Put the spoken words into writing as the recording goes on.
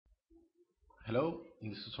Hello, in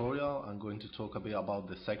this tutorial I'm going to talk a bit about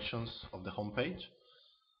the sections of the homepage.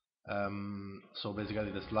 So basically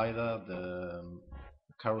the slider, the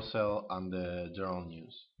carousel and the general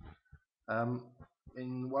news. Um,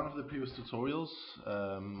 in one of the previous tutorials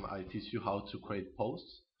I teach you how to create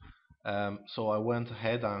posts. So I went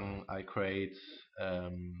ahead and I create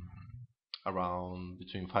um, around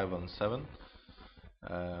between 5 and 7.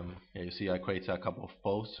 Yeah, you see I created a couple of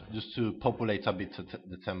posts just to populate a bit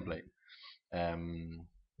the template. Um,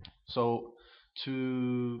 So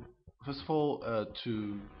to first of all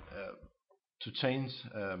to change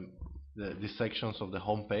these sections of the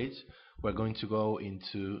home page, we're going to go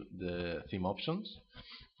into the theme options,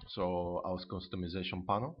 so our customization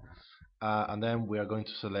panel, and then we are going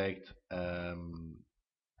to select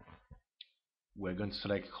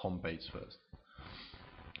home page first.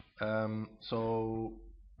 So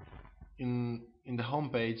in the home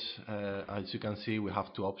page, as you can see, we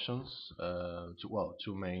have two options,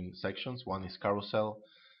 two main sections. One is carousel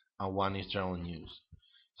and one is general news.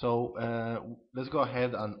 So let's go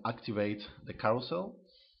ahead and activate the carousel.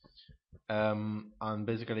 And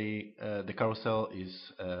basically, the carousel is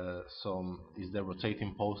the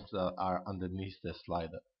rotating posts that are underneath the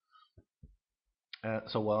slider.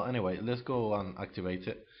 Anyway, let's go and activate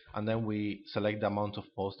it, and then we select the amount of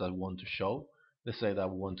posts that we want to show. Let's say that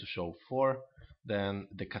we want to show 4. Then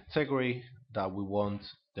the category that we want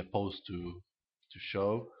the post to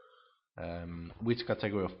show, which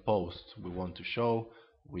category of post we want to show,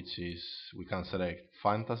 which is we can select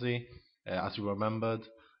fantasy. As you remembered,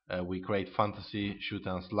 we create fantasy, shooter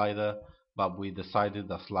and slider, but we decided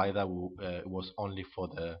that slider was only for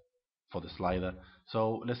the slider.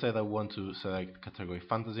 So let's say that we want to select category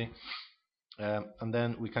fantasy, and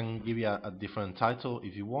then we can give you a different title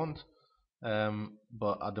if you want.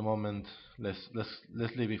 But at the moment, let's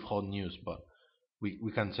leave it for news, but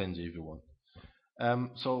we can change it if you want.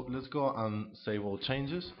 So let's go and save all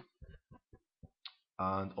changes,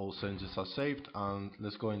 and all changes are saved, and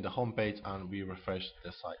let's go in the home page and we refresh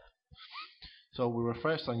the site. So we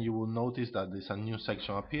refresh and you will notice that there's a new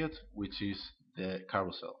section appeared, which is the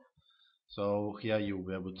carousel. So here you'll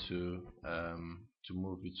be able to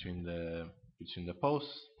move between the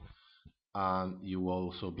posts, and you will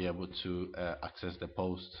also be able to access the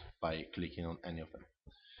post by clicking on any of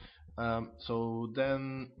them. So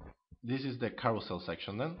then this is the carousel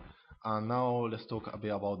section then, and now let's talk a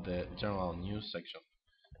bit about the general news section,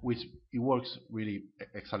 which it works really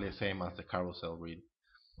exactly the same as the carousel really.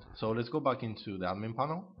 So let's go back into the admin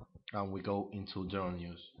panel and we go into general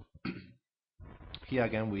news. Here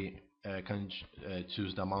again we can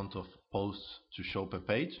choose the amount of posts to show per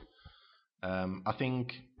page. I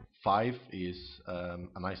think 5 is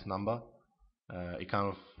a nice number. It kind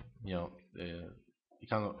of, you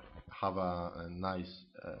kind of have a nice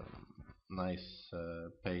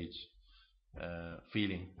page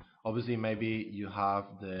feeling. Obviously, maybe you have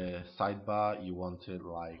the sidebar, you want it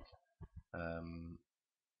like um,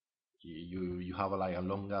 you have like a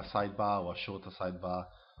longer sidebar or a shorter sidebar,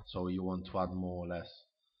 so you want to add more or less.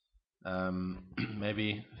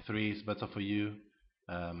 Maybe 3 is better for you,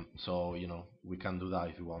 so we can do that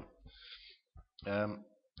if you want.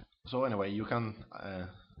 So anyway, you can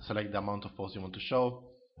select the amount of posts you want to show.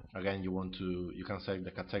 Again, you can select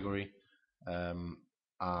the category, and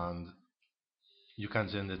you can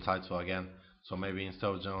change the title again. So maybe instead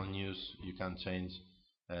of general news, you can change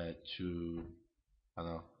to, I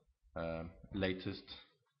don't know, latest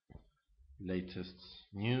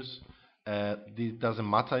news. This doesn't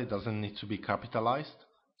matter, it doesn't need to be capitalized,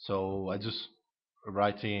 so I just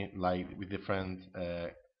writing like with different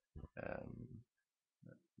um,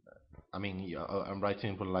 I'm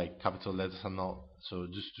writing with like capital letters and not, so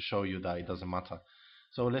just to show you that it doesn't matter.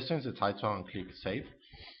 So let's change the title and click save,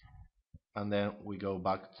 and then we go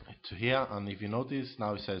back to here, and if you notice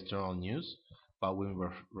now it says general news, but when we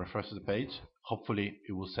refresh the page, hopefully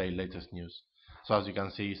it will say latest news. So as you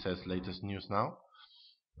can see, it says latest news now.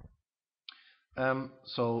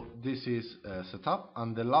 So this is set up,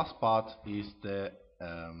 and the last part is the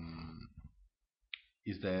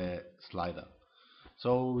slider.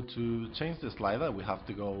 So to change the slider, we have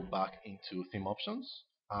to go back into theme options,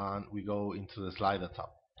 and we go into the slider tab.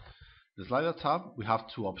 The slider tab, we have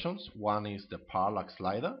two options. One is the parallax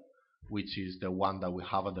slider, which is the one that we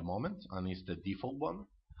have at the moment and is the default one,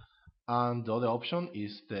 and the other option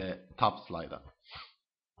is the tab slider.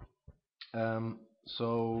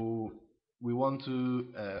 So we want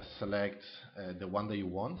to select the one that you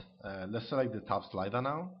want. Let's select the tab slider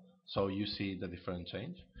now, so you see the different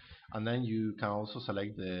change, and then you can also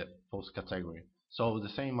select the post category. So the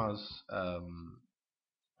same as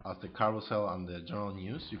as the carousel and the general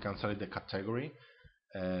news, you can select the category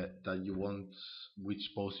that you want,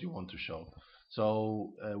 which post you want to show.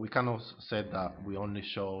 So we kind of said that we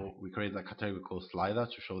create a category called slider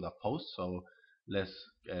to show that post. So let's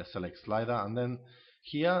select slider, and then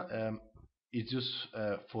here it's just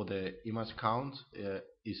for the image count.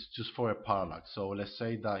 It's just for a parallax. So let's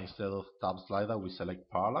say that instead of tab slider we select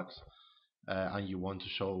parallax, and you want to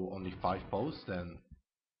show only 5 posts, then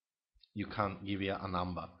you can give it a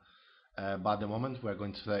number. But at the moment we're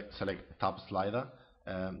going to select tab slider.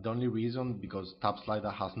 The only reason because tab slider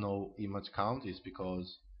has no image count is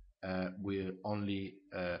because we only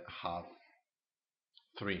have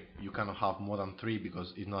 3. You cannot have more than 3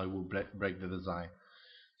 because if not it will break the design.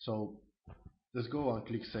 So let's go and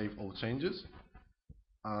click save all changes,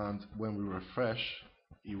 and when we refresh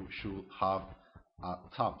you should have a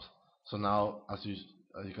tab. So now as you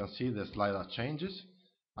can see, the slider changes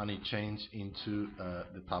and it changed into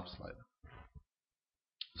the tab slider.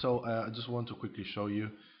 So I just want to quickly show you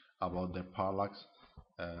about the parallax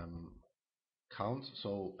um, count.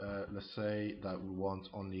 So let's say that we want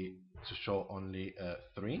only to show only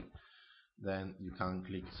 3, then you can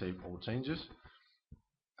click save all changes,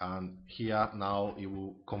 and here now it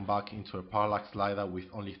will come back into a parallax slider with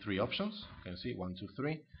only 3 options. You can see 1, 2,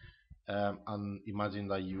 3, and imagine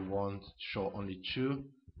that you want to show only 2,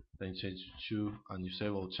 then change to 2 and you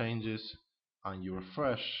save all changes and you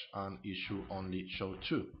refresh and it should only show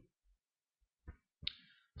 2.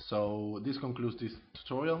 So this concludes this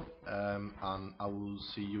tutorial, and I will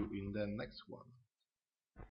see you in the next one.